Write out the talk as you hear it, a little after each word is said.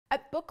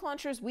At Book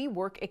Launchers, we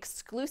work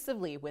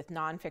exclusively with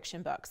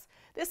nonfiction books.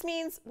 This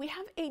means we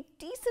have a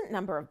decent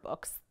number of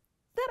books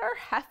that are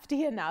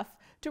hefty enough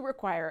to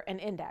require an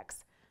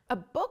index. A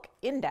book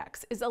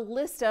index is a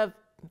list of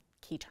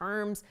key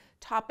terms,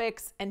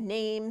 topics, and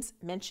names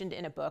mentioned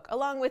in a book,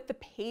 along with the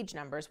page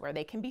numbers where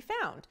they can be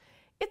found.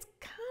 It's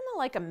kind of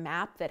like a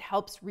map that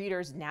helps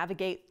readers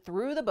navigate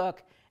through the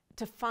book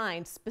to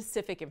find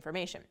specific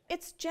information.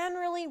 It's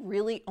generally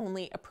really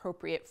only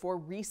appropriate for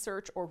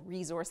research or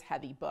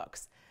resource-heavy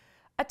books.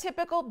 A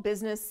typical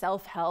business,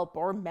 self-help,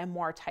 or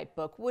memoir type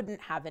book wouldn't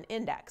have an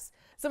index.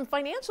 Some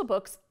financial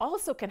books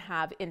also can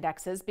have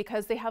indexes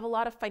because they have a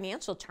lot of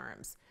financial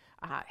terms.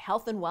 A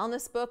health and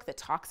wellness book that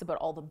talks about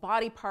all the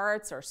body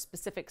parts or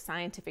specific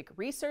scientific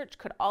research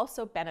could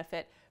also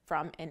benefit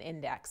from an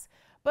index.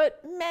 But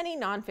many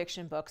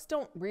nonfiction books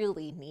don't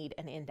really need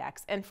an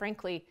index, and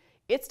frankly,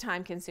 it's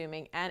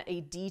time-consuming and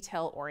a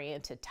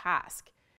detail-oriented task.